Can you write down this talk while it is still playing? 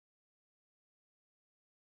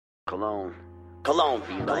Cologne, Cologne,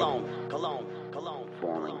 Cologne, Cologne, Cologne,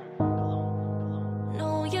 falling.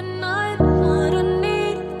 No, you're not what I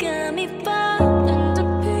need. Got me falling to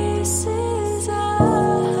pieces. I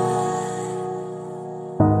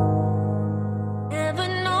never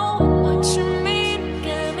know what you mean.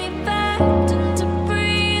 Got me fighting to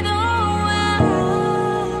breathe away.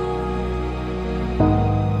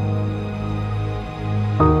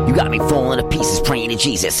 You got me falling to pieces, praying to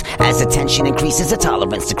Jesus. As the tension increases, the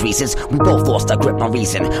tolerance decreases. We both lost our grip on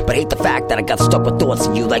reason, but hate the fact that I got stuck with thoughts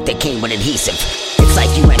of you like they came with adhesive. It's like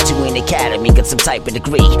you went to an academy, got some type of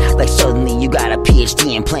degree. Like suddenly you got a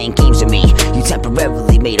PhD in playing games with me. You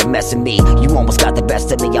temporarily made a mess of me. You almost got the best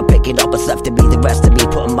of me. I'm picking up what's left to be the rest of me,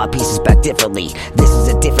 putting my pieces back differently. This is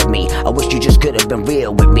a different me. I wish you just could have been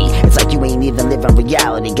real with me. It's like you ain't even living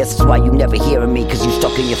reality. Guess that's why you never hearing me, cause you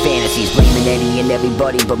stuck in your fantasies, blaming any and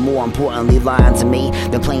everybody, but more importantly lying to me.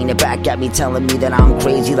 Then playing it back at me, telling me that I'm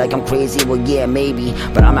crazy, like I'm crazy. Well yeah, maybe,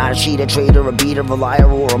 but I'm not a cheater, traitor, a beater, a liar,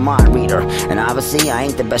 or a mind reader. And obviously I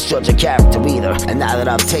ain't the best judge of character either. And now that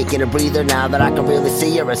I've taken a breather, now that I can really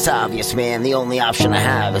see her, it's obvious, man. The only option I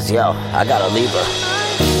have is, yo, I gotta leave her.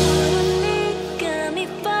 Got me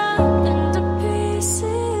falling to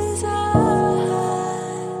pieces. I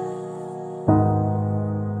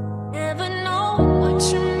never know what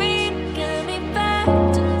you mean. Got me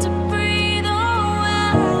fighting to breathe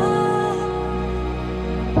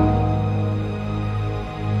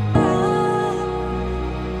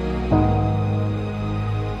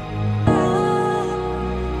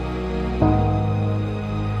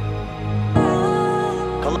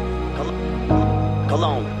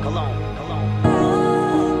Cologne, Cologne, Cologne.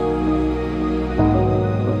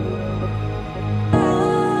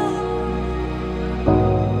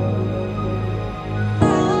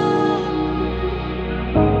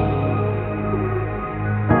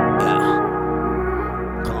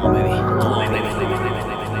 Come on, baby. Come on, baby.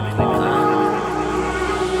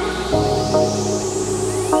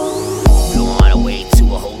 Flew on our way to a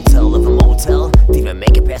hotel of a motel. Didn't even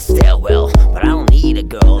make it past the stairwell. But I don't need a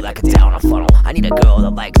girl that could down a funnel. I need a girl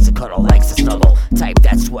that likes to cuddle, likes to snuggle. Type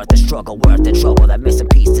that's worth the struggle, worth the trouble. That missing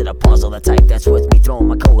piece to the puzzle. The type that's worth me throwing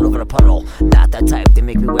my coat over the puddle. Not that type that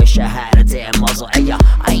make me wish I had a damn muzzle. Hey, yeah,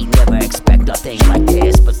 I ain't never expect nothing like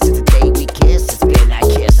this. But since the day we kissed, it's been that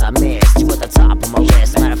kiss I missed. You at the top of my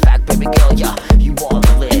list. Matter of fact, baby girl, yeah, you on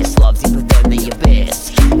the list. Love deeper than the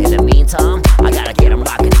abyss. In the meantime, I gotta get him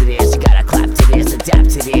rocking to this. You gotta clap to this, adapt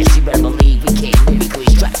to this. You better believe we came lyrically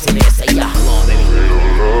strapped to this. Hey, yeah, come on, baby.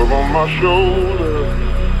 Love on my shoulder.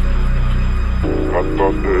 I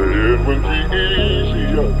thought that it would be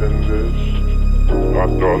easier than this. I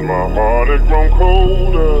thought my heart had grown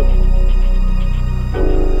colder.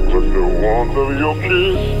 With the warmth of your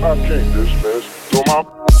kiss, I can't dismiss. So my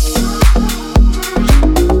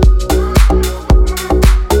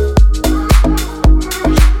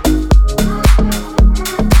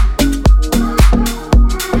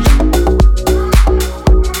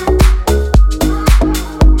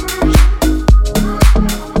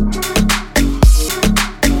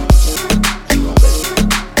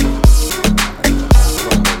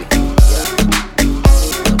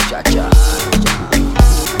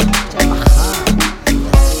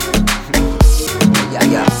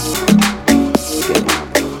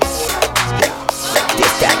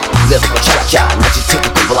lyrical cha-cha, not your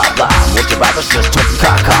typical blah blah. Most your rappers just talking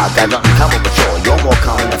caca. Got nothing common with you, you're more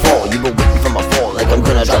common than fall. You been waiting for my fall, like I'm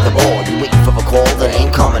gonna drop the ball. You waiting for a call that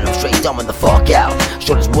ain't coming, I'm straight dumbing the fuck out.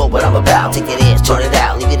 Show this world what I'm about, take that ass, turn it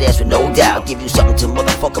out. Leave it ass with no doubt, give you something to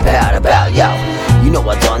motherfuck about, yo. You know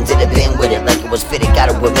I done did it, been with it like it was fitted.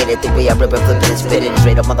 Gotta admit it, the way I rip it, flip it, and spit it.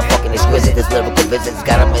 Straight up motherfucking exquisite, this lyrical visits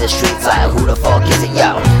got him in the streets like who the fuck is it,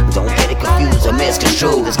 yo? Don't get it confused or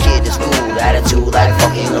misconstrued, this kid is rude. Attitude like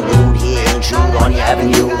fucking allude, here intrude on your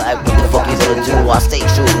avenue. Like what the fuck you gonna do? I stay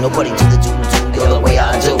true, nobody to the do, you're the way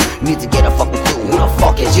I do. You need to get a fucking clue, who the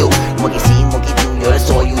fuck is you? Monkey see, monkey do, yo, that's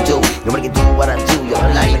all you do. Nobody can do what I do, you're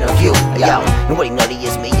not even a few. Yo, nobody nutty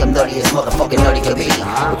as me, I'm nutty as motherfucking nutty can be.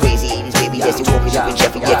 The crazy 80s baby, yes, you walking up with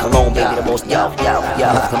Jeffy, yeah, Cologne baby, the most, yo,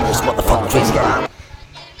 the most motherfucking crazy guy.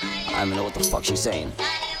 I don't even know what the fuck she's saying.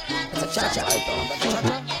 It's a cha-cha,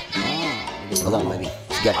 Cologne baby,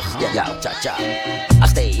 get it, yo, cha-cha. I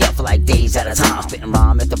stay up for like days at a time, spitting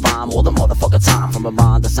rhyme after rhyme all the motherfucking time. From a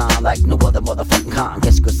mind to sign like no other motherfucking kind.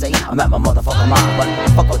 Guess you could say I'm at my motherfucking mind, but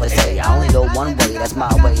fuck what they say. I only know one way, that's my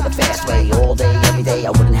way, the fast way. All day, every day, I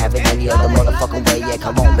wouldn't have it any other motherfucking way. Yeah,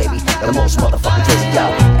 come on, baby, the most motherfucking crazy, yo.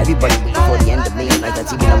 Everybody waiting for the end of me, like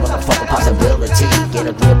that's even a motherfucking possibility. Get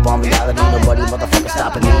a grip on reality, nobody motherfucking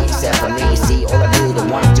stopping me except for me. See, all I really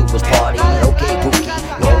wanna do was party. Okay, Pookie,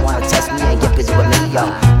 you all wanna test me and get busy with me, yo.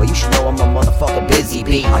 Well, you should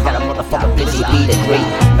beat. I got a motherfucking busy beat degree.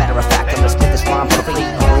 Matter of fact, I'm gonna spit this rhyme for free.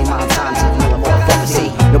 Only my time to the motherfucker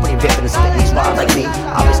see. Nobody ripping and spitting these rhymes like me.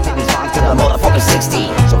 I've been spitting these rhymes till I'm motherfucking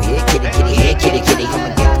 60. So here, kitty, kitty, here, kitty, kitty. Come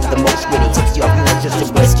and get the most witty. Tips you off more just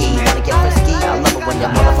as whiskey. Wanna get frisky? I love it when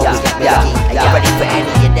your motherfuckers get risky. And you're ready for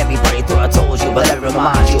any and everybody. Thought I told you, but let me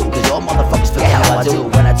remind you. Cause your motherfuckers forget how I do.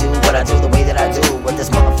 When I do what I do, the way that I do. With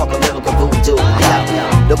this motherfucking lyrical voodoo.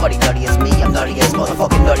 Nobody nutty as me, I'm nutty as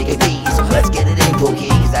motherfucking nutty can be. So let's get it in, Pookie,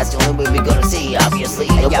 cause that's the only way we're gonna see. Obviously,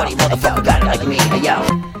 nobody motherfucker got it like me. Hey, yo.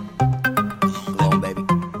 Go on, baby.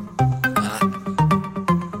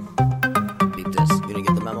 Beep this. You didn't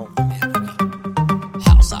get the memo?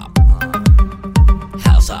 House up.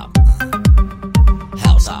 House up.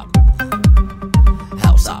 House up.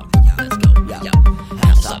 House up. Let's go. Yo.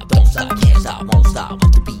 House up. Don't stop, can't stop, won't stop.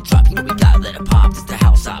 Once the beat drop, you know we gotta let it pop. It's the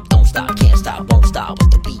house up. Don't stop, can't stop, won't stop.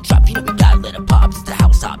 Once the beat drop, you know we gotta let it pop. It's the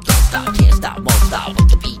house up. Don't stop, can't stop, won't stop.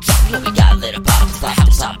 Once the beat drop, you know we gotta let it pop. It's the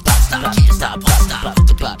house up. Don't stop, can't stop, won't stop. Once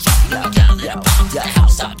the beat drop, you know we gotta let it pop. It's the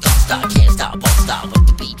house up. Don't stop, can't stop, won't stop.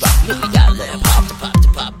 Once the beat drop, you know we gotta let it pop. Pop,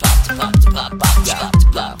 pop, pop, pop, pop, pop, pop,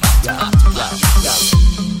 pop, pop, pop.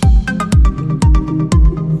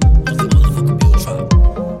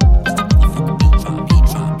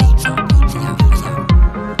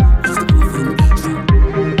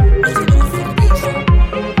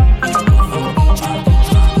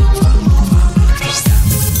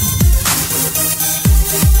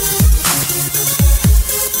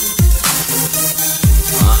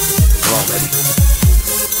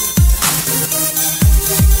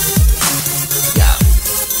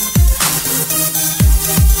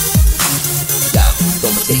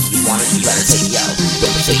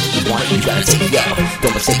 You gotta take it, yo.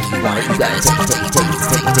 Don't mistake it, you want it, you gotta take it,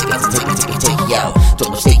 yo.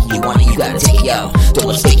 Don't mistake it, you want it, you gotta take it, yo. Don't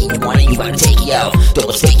mistake it, you want it, you gotta take it, yo. Don't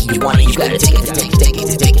mistake it, you want it, you gotta take it,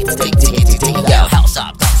 yo. House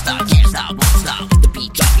up, don't stop, can't stop, won't stop. Once the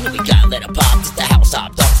beat drop, you know we gotta let it pop. It's the house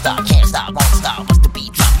up, don't stop, can't stop, won't stop. Once the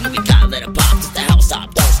beat drop, you know we gotta let it pop. It's the house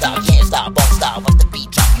up, don't stop, can't stop, won't stop. Once the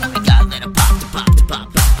beat drop, you know we gotta let it pop.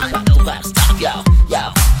 I know how to stop, yo.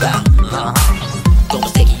 Don't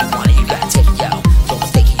mistake it, you want it, you gotta take it, yo. Don't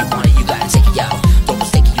mistake it, you want it, you gotta take it, yo. Don't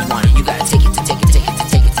mistake it, you want it, you gotta take it, yo.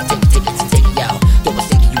 Don't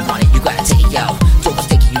mistake it, you want it, you gotta take it, yo. Don't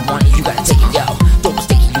mistake it, you want it, you gotta take it, yo. Don't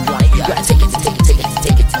mistake it, you want it, you gotta take it,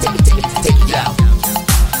 yo.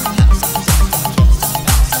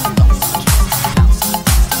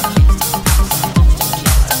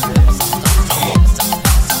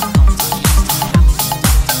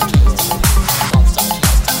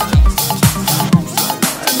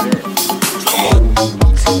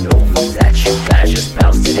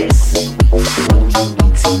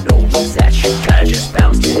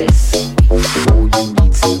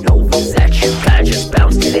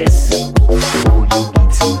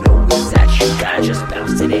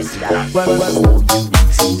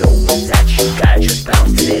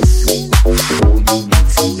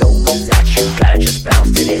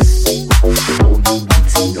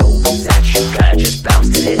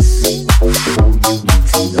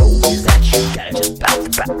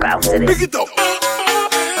 Pick it up.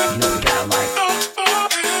 You know we gotta like.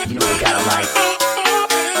 You know we gotta like.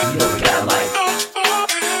 You know we gotta like.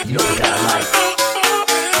 You know we gotta like.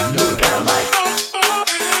 You know we gotta like.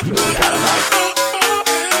 You know we gotta like.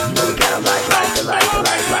 You know we gotta like the like.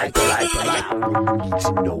 All you need to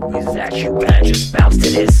know is that you gotta just bounce to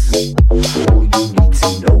this. All you need to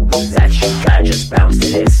know is that you gotta just bounce to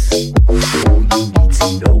this. All you need to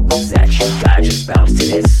know is that you gotta just bounce to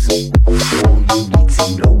this. All you need to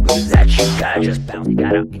know is that you gotta just bounce. You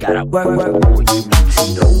gotta work. All you need to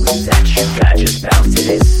know is that you gotta just bounce to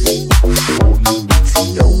this. All you need to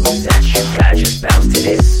know is that you gotta just bounce to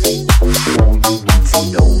this. All you need to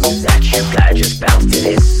know is that you gotta just bounce to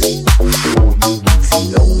this. All you need to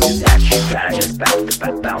know is that you gotta just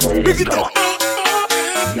bounce to this. Come on.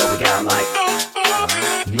 You know we gotta like.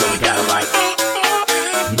 You know we gotta like.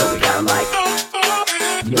 You know we gotta like.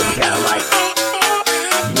 You know we gotta like.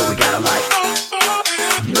 You know we gotta like.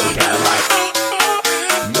 You know we gotta like.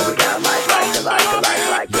 You know we gotta like the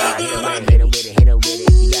like. Yeah, hit him with it.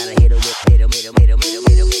 You gotta hit him with it. Hit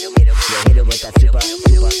him with that super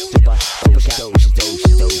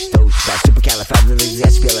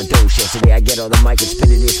supercalifragilisticexpialidocious. The way I get on the mic and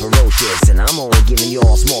spit it is ferocious, and I'm only giving you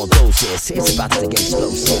all small doses. It's about to get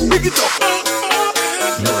explosive. Pick it up.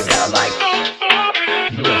 You know we gotta like.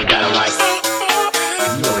 You know we gotta like.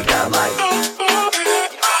 You know we gotta like. You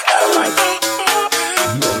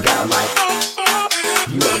know we gotta like.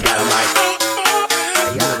 You know we gotta like.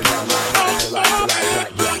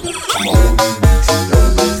 Come on, you need to know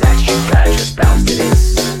is that you gotta just bounce to this.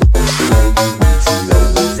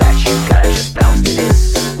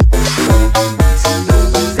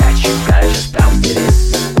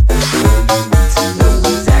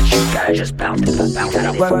 I just bounced it, bounced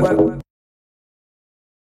it.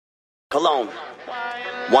 Cologne,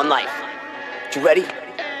 one life. You ready?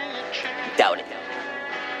 Doubt it.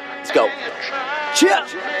 Let's go.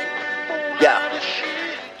 Cheers! Yeah.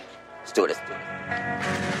 Let's do this.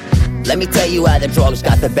 Let me tell you how the drugs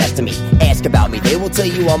got the best of me. Ask about me, they will tell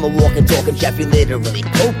you I'm a walking, talking Jeffrey, literally.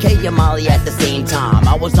 Okay, and Molly at the same time.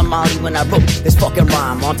 I was on Molly when I wrote this fucking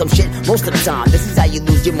rhyme. On some shit most of the time. This is how you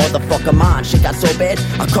lose your motherfucking mind. Shit got so bad,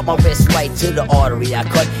 I cut my wrist right to the artery. I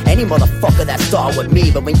cut any motherfucker that start with me.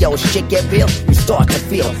 But when yo shit get real, you start to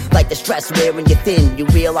feel like the stress wearing you thin. You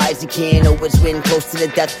realize you can't always win, close to the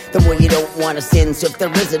death, the more you don't wanna sin. So if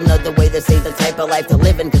there is another way, this ain't the type of life to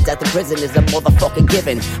live in. Cause death in prison is a motherfucking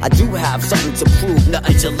given. I do have something to prove,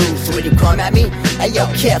 nothing to lose. So when you come at me, hey yo,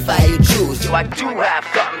 careful how you choose. Yo, I do have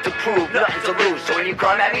something to prove, nothing to lose. So when you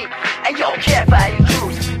come at me, hey yo, careful how you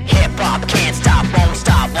choose. Hip hop can't stop, won't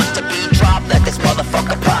stop. Once the beat drop, let this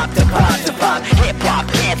motherfucker pop, to pop, to pop. Hip hop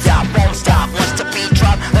can't stop, won't stop. Once the beat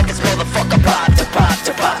drop, let this motherfucker pop, to pop,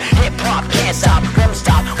 to pop. Hip hop can't stop, won't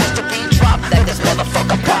stop. Once the beat drop, let this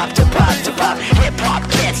motherfucker pop, to pop, to pop. Hip hop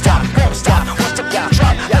can't stop, won't stop. Once the beat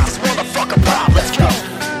drop, let this motherfucker pop. Let's go.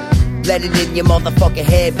 Let it in your motherfucking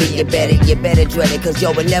head, but you better dread it. Cause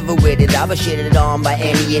yo, we're never with it. I was shitted on by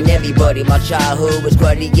any and everybody. My childhood was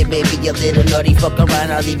cruddy, it made me a little nutty. Fuck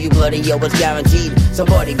around, I'll leave you bloody, yo, it's guaranteed.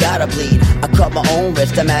 Somebody gotta bleed. I cut my own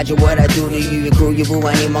wrist, imagine what I do to you. Your crew, you boo,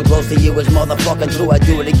 anyone close to you is motherfucking through. I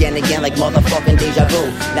do it again, like motherfucking deja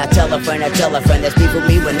vu. Now tell a friend, this beef with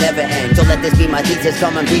me will never end. So let this be my thesis,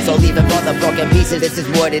 come in peace, or leave it motherfucking pieces. This is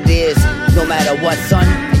what it is, no matter what, son.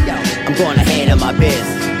 Yo, I'm gonna handle my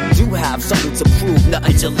biz. Do have something to prove,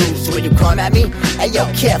 nothing to lose. So when you come at me, hey yo,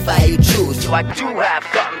 careful how you choose. Yo, I do have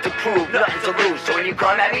something to prove, nothing to lose. So when you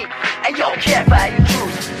come at me, hey yo, careful how you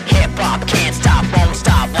choose. Hip hop can't stop, won't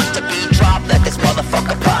stop. Once the beat drop, let this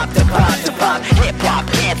motherfucker pop, to pop, to pop. Hip hop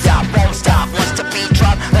can't stop, won't stop. Once the beat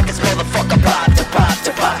drop, let this motherfucker pop, to pop,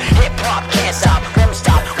 to pop. Hip hop can't stop, won't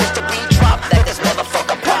stop. Once the beat drop, let this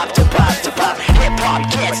motherfucker pop, to pop, to pop. Hip hop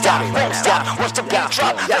can't stop, won't stop. Once the beat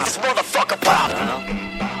drop, let this motherfucker pop.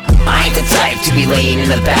 I ain't the type to be laying in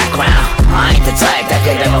the background. I ain't the type that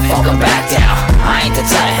could ever fucking back down. I ain't the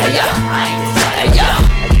type, hey yo, I ain't the type, hey yo.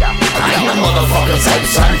 I ain't the motherfucking type,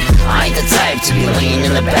 son. I ain't the type to be laying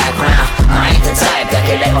in the background. I ain't the type that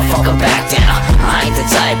could ever fucking back down. I ain't the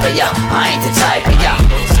type, hey yo, I ain't the type, hey yo.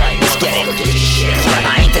 Let's get it.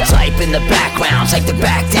 I ain't the type in the background, type to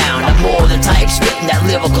back down. I'm more the type spitting that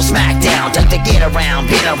lyrical smackdown. Type to get around,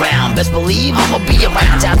 been around. Best believe I'ma be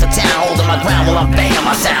around, down to town, holding my ground while I'm banging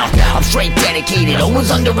my sound. I'm straight dedicated, always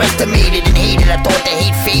underestimated and hated. I thought the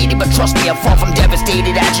hate faded, but trust me, I'm far from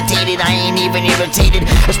devastated, agitated. I ain't even irritated,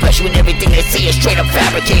 especially when everything they say is straight up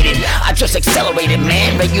fabricated. I just accelerated,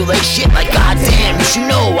 man, regulate shit like goddamn. You should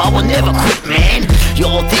know I will never quit, man. You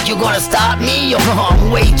all think you're gonna stop me? Yo, I'm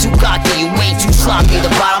way too cocky, you way too sloppy. The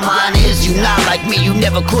bottom line is you not like me, you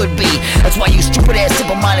never could be. That's why you stupid ass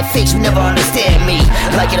simple-minded fakes will never understand me.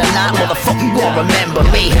 Like it or not, motherfucker, you gon' remember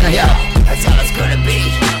me. Yo, that's how it's gonna be.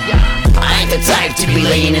 I ain't the type to be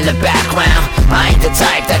laying in the background. I ain't the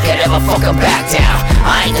type that could ever fucking back down.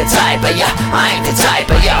 I ain't the type, but yeah, I ain't the type,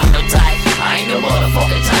 but yeah, no type. I ain't the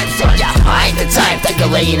motherfucking type, son. Yeah, I ain't the type that could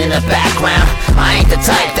laying in the background. I ain't the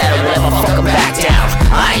type that'll ever fucking back down.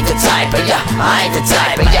 I ain't the type, but yeah, I ain't the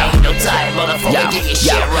type, but yeah, no type, motherfucker, get your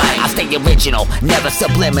shit right. I stay original, never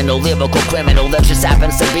subliminal, lyrical criminal. That just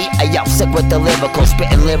happens to be a yo, sick with the lyrical,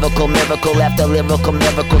 spitting lyrical miracle after lyrical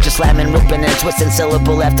miracle, just slamming, ripping and twisting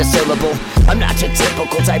syllable after syllable. I'm not your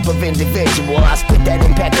typical type of individual. I spit that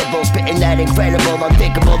impeccable, spitting that incredible,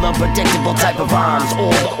 unthinkable, unpredictable type of rhymes.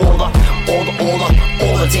 All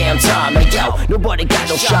the damn time. Hey yo, nobody got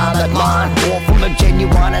no shine like mine. All from a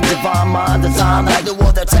genuine and divine mind design. Like the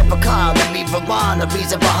world, that type of kind. Let me rewind the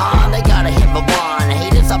reason behind. They gotta hit rewind.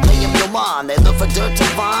 Haters, I play them no mind. They look for dirt to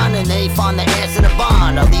find and they find the answer to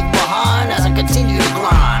bond. I leave behind as I continue to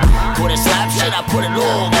grind. Put a slap shit, I put it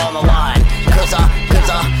all on the line. Cause yo,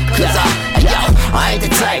 I ain't the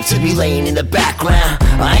type to be laying in the background.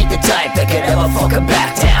 I ain't the type that could ever fucking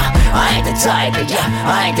back down. I ain't the type, yeah,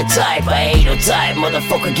 I ain't the type. I ain't no type,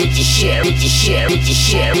 motherfucker, get your share, get your share, get your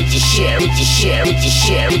share, get your share, get your share, get your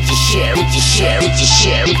share, get your share, get your share, get your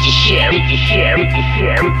share, get your share, get your share, get your share, get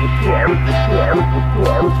your share, get your share, get your share,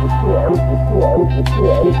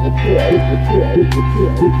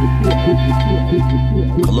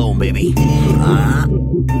 Cologne, baby. Yeah.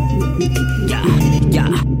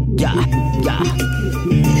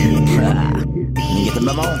 You get the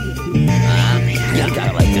memo? Yeah, I got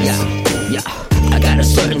it like this. Yeah. I got a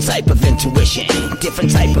certain type of intuition,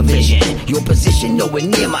 different type of vision. Your position nowhere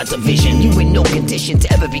near my division. You in no condition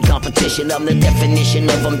to ever be competition. I'm the definition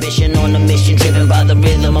of ambition on a mission, driven by the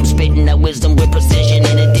rhythm. I'm spitting that wisdom with precision.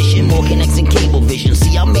 In addition, more connects and cable vision.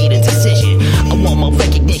 See, I made a decision. I want my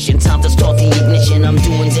recognition. Time to start the ignition. I'm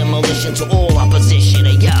doing demolition to all opposition.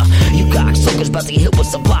 And yeah, you cocksuckers about to hit with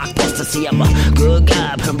some blockbuster. See, I'm a good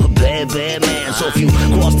guy, but I'm a bad, bad man. So if you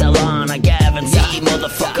cross that line, I guarantee,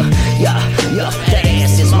 motherfucker, yeah, that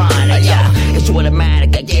ass is mine. And yeah, it's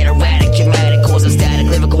automatic. I get erratic, dramatic, causing static,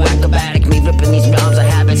 lyrical acrobatic. Me ripping these rhymes I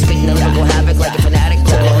habit, spitting the lyrical havoc like a fanatic.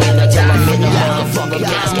 Till I'm in the motherfucker,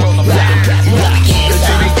 gas, They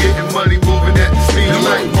see me getting money, moving at the speed of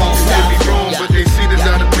light. They be wrong, but they see that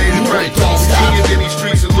I done made it right. Seeing in these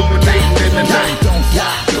streets, illuminating in the night.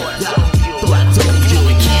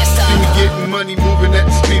 See me getting money, moving at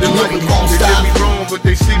the speed of light. They did me wrong, but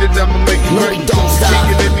they see that I'ma make it right.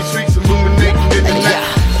 Seeing in these streets, illuminating in the night.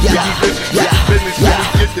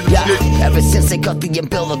 Ever since they cut the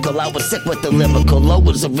umbilical, I was sick with the lyrical.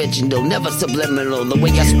 Always original, never subliminal. The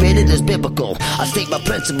way I spit it is biblical. I state my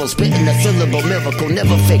principles, spitting a syllable miracle.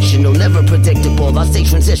 Never fictional, never predictable. I stay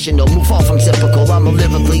transitional, move far from typical. I'm a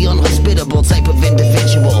lyrically unhospitable type of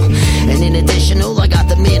individual. And in additional, I got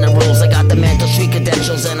the minerals, I got the mental street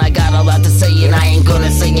credentials, and I got a lot to say, and I ain't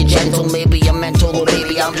gonna say it gentle. Maybe I'm mental, or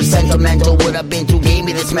maybe I'm just sentimental. What I've been through gave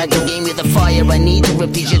me this mental, gave me the fire I need to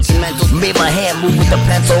rip these instrumentals. Made my hand move with the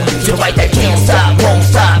pencil to write that can't stop, won't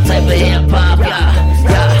stop type of hip hop.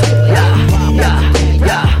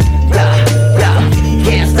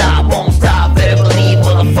 Can't stop, won't stop. Better believe,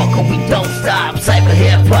 motherfucker, we don't stop type of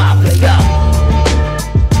hip hop.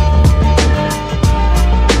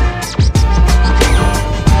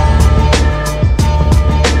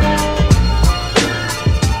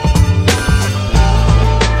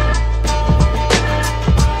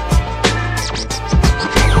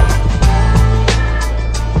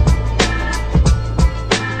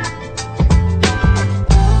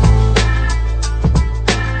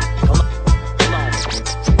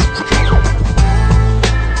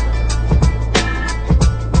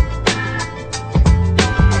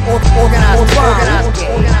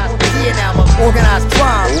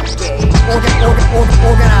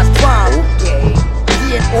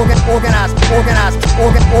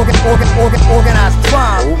 Organized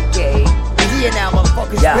crime. Okay. Yeah, now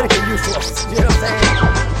motherfuckers better get used to us. You know what I'm saying?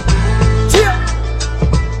 Chill.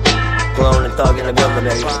 Clone and thug in the building,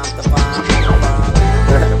 baby. This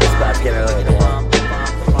spot's getting early.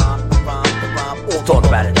 We'll talk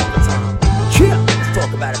about it. Chill. Let's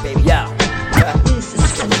talk about it, baby. Yeah.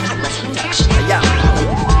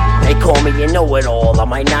 They call me a know-it-all. I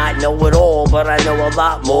might not know it all, but I know a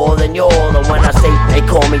lot more than y'all. And when I say they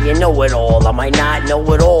call me a know-it-all, I might not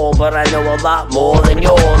know it all, but I know a lot more than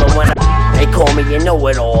y'all. And when they call me a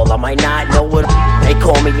know-it-all, I might not know it. They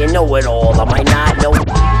call me a know-it-all, I might not know.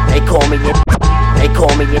 They call me a. They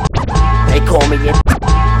call me a. They call me a.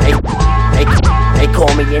 They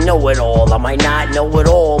call me a know-it-all. I might not know it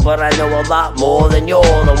all, but I know a lot more than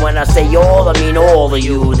y'all. And when I say y'all, I mean all of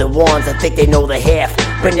you. The ones that think they know the half,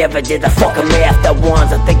 but never did the fucking math. The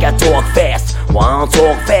ones that think I talk fast. Well, I don't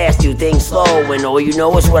talk fast, you think slow, and all you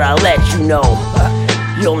know is what I let you know.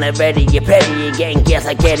 You're not ready, you're petty, you're getting gas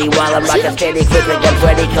like Eddie while I'm rockin' steady, quick like I'm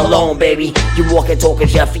Freddie Cologne, baby. You walkin', talkin'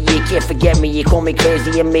 Jeffy, you can't forget me. You call me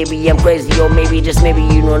crazy, and maybe I'm crazy, or maybe just maybe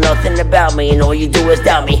you know nothing about me, and all you do is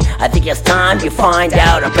doubt me. I think it's time you find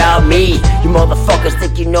out about me. You motherfuckers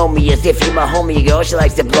think you know me as if you're my homie. Your girl, she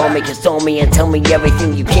likes to blow me, console me, and tell me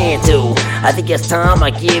everything you can't do. I think it's time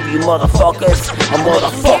I give you motherfuckers a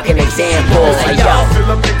motherfucking example. Hey, yo,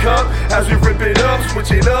 fill up your cup as we rip it up,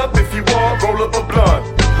 switch it up if you want, roll up a blunt.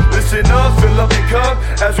 Listen up, fill up your cup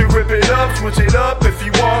as we rip it up, switch it up if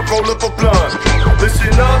you want, roll up a blunt.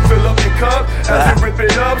 Listen up, fill up your cup as we rip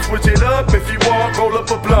it up, switch it up if you want, roll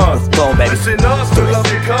up a blunt. Listen up, fill up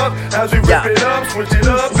your cup as we rip it up, switch it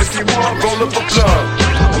up if you want, roll up a blunt.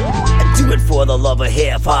 Do it for the love of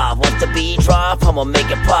hip-hop. Once the beat drop, I'ma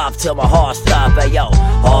make it pop till my heart stop. Hey yo,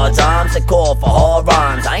 hard times that call for hard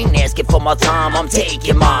rhymes. I ain't asking for my time, I'm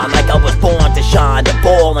taking mine. Like I was born to shine. The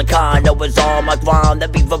ball and kind of was on my grind. The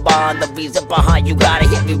beaver bond, the reason behind you gotta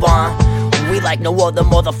hit me one. We like no other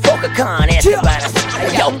motherfucker kind. Ask about us.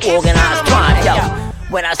 Hey yo, organized crime, yo.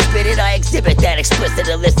 When I spit it, I exhibit that explicit,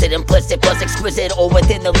 illicit, implicit, plus exquisite, all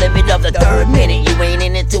within the limit of the third minute. You ain't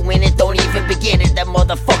in it to win it, don't even begin it. That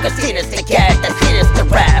motherfucker's sinister cat, that's sinister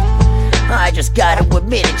rap. I just gotta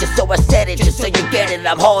admit it, just so I said it, just so you get it.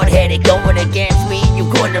 I'm hard-headed, going against me, you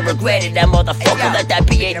gonna regret it. That motherfucker, let that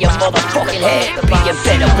be in your motherfucking head. Be a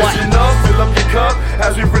better one. Listen up, fill up your cup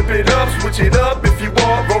as we rip it up, switch it up if you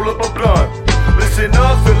want, roll up a blunt. Listen Listen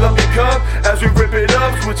up, fill up your cup as we rip it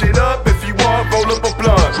up. Switch it up if you want, roll up a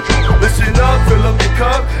blunt. Listen up, fill up your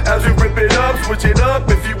cup as we rip it up. Switch it up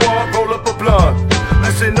if you want, roll up a blunt.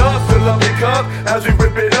 Listen up, fill up your cup as we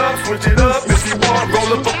rip it up. Switch it up if you want,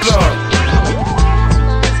 roll up a blunt.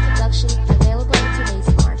 Optimized production available in today's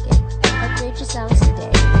market. Upgrade your sounds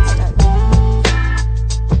today. Let's start.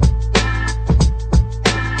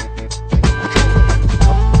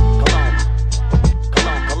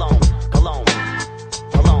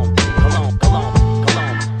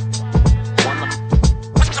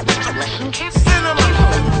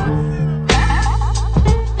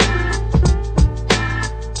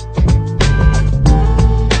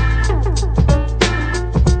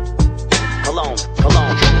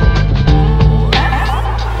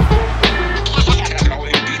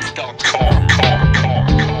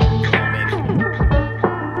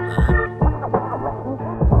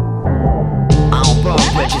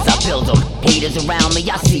 Around me,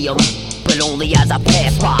 I see them, but only as I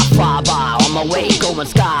pass by, fly by. On my way, going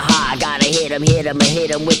sky high. Gotta hit 'em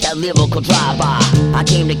with that lyrical drive-by. I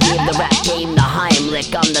came to give the rap game the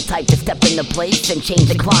Heimlich. I'm the type to step into place and change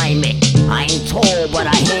the climate. I ain't tall, but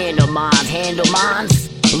I handle mines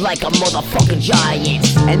like a motherfucking giant.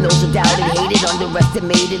 And those who doubted, hated,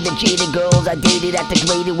 underestimated the jaded girls I dated at the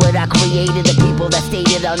graded what I created. The people that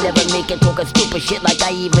stated I'll never make it, talking stupid shit like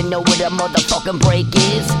I even know what a motherfucking break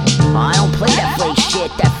is. I don't play that flake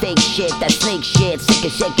shit, that fake shit, that snake shit. Sick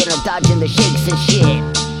of shaking, I'm dodging the shakes and shit.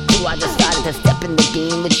 So I decided to step in the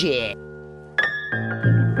game legit.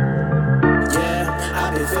 Yeah,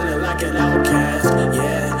 I be feeling like an outcast.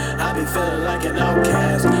 Yeah, I be feeling like an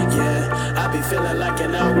outcast. Yeah, I be feeling like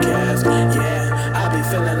an outcast. Yeah, I be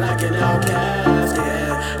feeling like an outcast.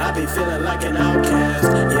 Yeah, I be feeling like an outcast.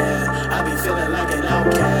 Yeah, I be feeling like an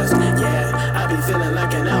outcast. Yeah, I be feeling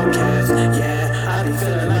like an outcast. Yeah, I be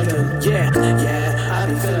feeling like a I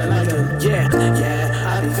be feeling like a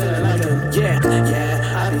I be feeling like a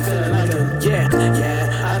I be feeling like a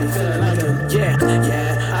I be feeling like a I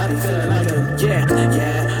be feeling like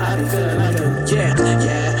a I be feeling like a I be feeling like a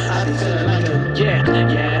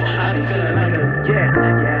I be feeling like a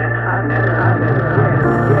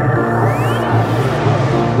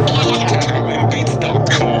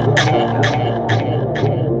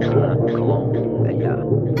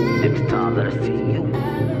Next time that I see you,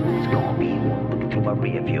 it's gonna be one looking through my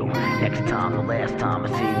rear view. Next time, the last time I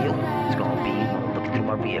see you, it's gonna be one looking through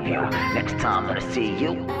my rear view. Next time that I see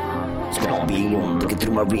you, it's gonna be one looking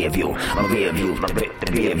through my rear view. My rear view, my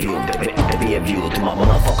rear view, the rear view to my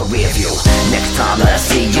motherfucking rear view. Next time that I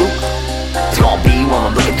see you, it's gonna be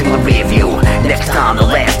one looking through my rear view. Next time, the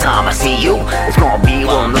last time I see you, it's gonna be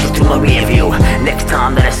one looking through my rear view. Next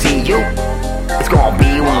time that I see you, it's gonna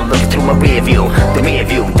be one looking through my rear view. The rear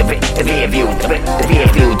view, the rear view, the rear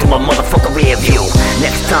view to my motherfucking rear view.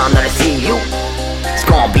 Next time that I see you, it's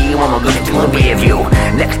gonna be one looking through my rear view.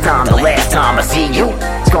 Next time, the last time I see you,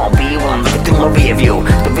 it's gonna be one looking through my rear view.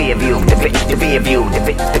 The rear view, the rear view, the rear view,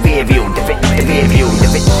 the rear view, the rear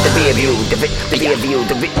view, the rear view,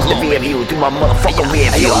 the rear view to my motherfucking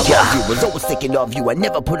rear view. I was always thinking of you. I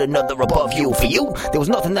never put another above you. For you, there was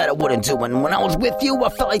nothing that I wouldn't do. And when I was with you, I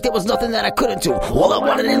felt like there was nothing that I couldn't do. All I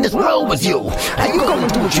wanted in this world was you. How you gonna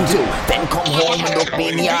do what you do? Then come home and look me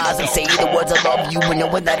in the eyes and say the words I love you, and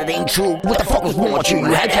knowing that it ain't true. What the fuck was wrong with you?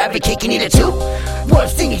 You had to have your cake and eat it too.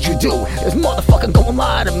 Worst thing that you do is motherfucking go and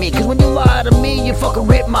lie to me. Cause when you lie to me, you fucking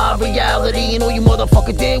rip my reality. And all you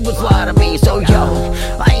motherfucker did was lie to me. So yo,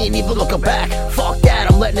 I ain't even looking back. Fuck that,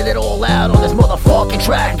 I'm letting it all out on this motherfucking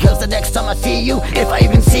track. Cause the next time I see you, if I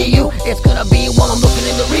even see you, it's gonna be while I'm looking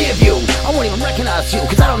in the rear view. I won't even recognize you,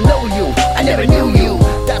 cause I don't know you. I never knew you.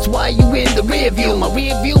 That's why you in the rear view. My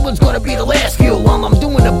rear view is gonna be the last view while I'm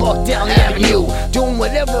doing a buck down the avenue. Doing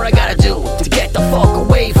whatever I gotta do to get the fuck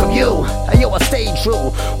away from you. Yo, I stayed true.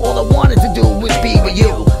 All I wanted to do was be with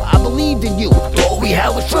you. I believed in you, thought we had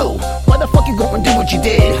was true. Why the fuck you go and do what you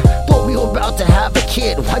did? Thought we were about to have a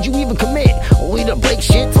kid. Why'd you even commit? Only to break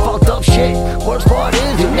shit, fucked up shit. Worst part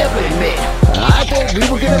is you never admit. I thought we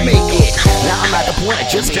were gonna make it. Now I'm at the point I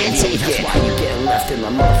just can't take it. Why you getting left in my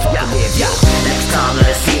motherfucking rear view? Next time that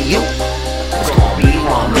I see you, it's gonna be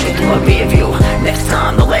one looking through my rear view. Next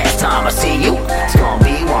time, the last time I see you, it's gonna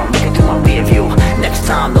be one looking through my rear view. Next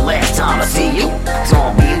time, the last time I see you, it's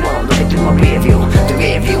gonna be one looking through my rear view. The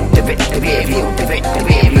rear view, the rear view, the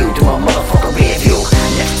rear view to my motherfucking rear view.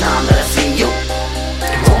 Next time that I see you,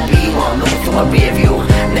 it's gonna be one looking through my rear view.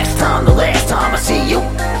 Next time, the last time I see you,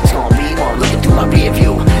 it's gonna be one looking through my rear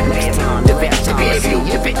view. Next time, the rear view,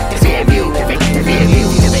 the rear view, the rear view,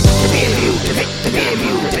 the rear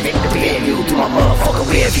view, the rear view to my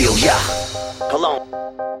motherfucking rear view. Yeah. Cologne.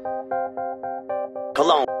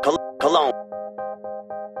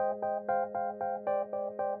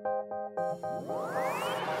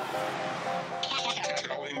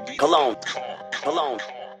 cologne, cologne,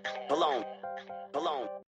 cologne.